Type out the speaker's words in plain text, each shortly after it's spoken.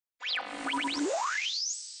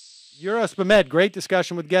Eurospamed, great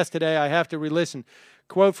discussion with guests today. I have to re-listen.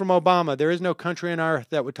 Quote from Obama, there is no country on earth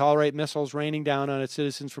that would tolerate missiles raining down on its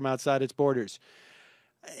citizens from outside its borders.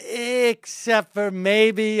 Except for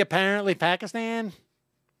maybe, apparently, Pakistan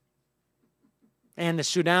and the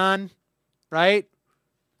Sudan, right?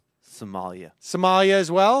 Somalia. Somalia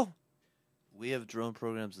as well? We have drone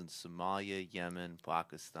programs in Somalia, Yemen,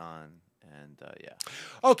 Pakistan, and yeah.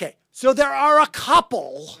 Okay, so there are a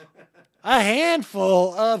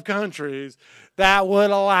handful of countries that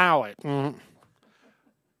would allow it.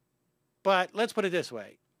 But let's put it this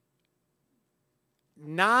way.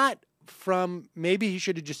 Not from, maybe he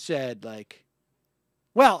should have just said, like,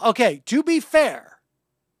 well, okay, to be fair,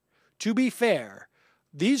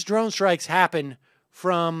 these drone strikes happen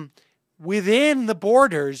from within the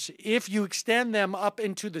borders if you extend them up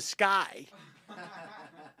into the sky.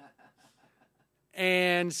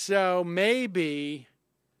 And so maybe,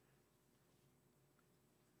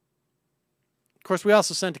 of course, we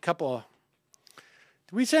also sent a couple.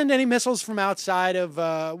 Did we send any missiles from outside of,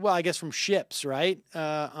 well, I guess from ships, right,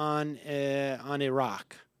 on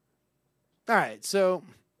Iraq? All right, so,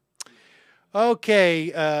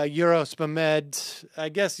 okay, Eurospamed, I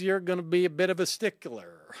guess you're going to be a bit of a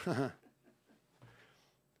stickler.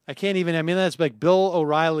 I can't even, I mean, that's like Bill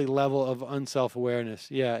O'Reilly level of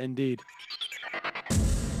unself-awareness. Yeah, indeed.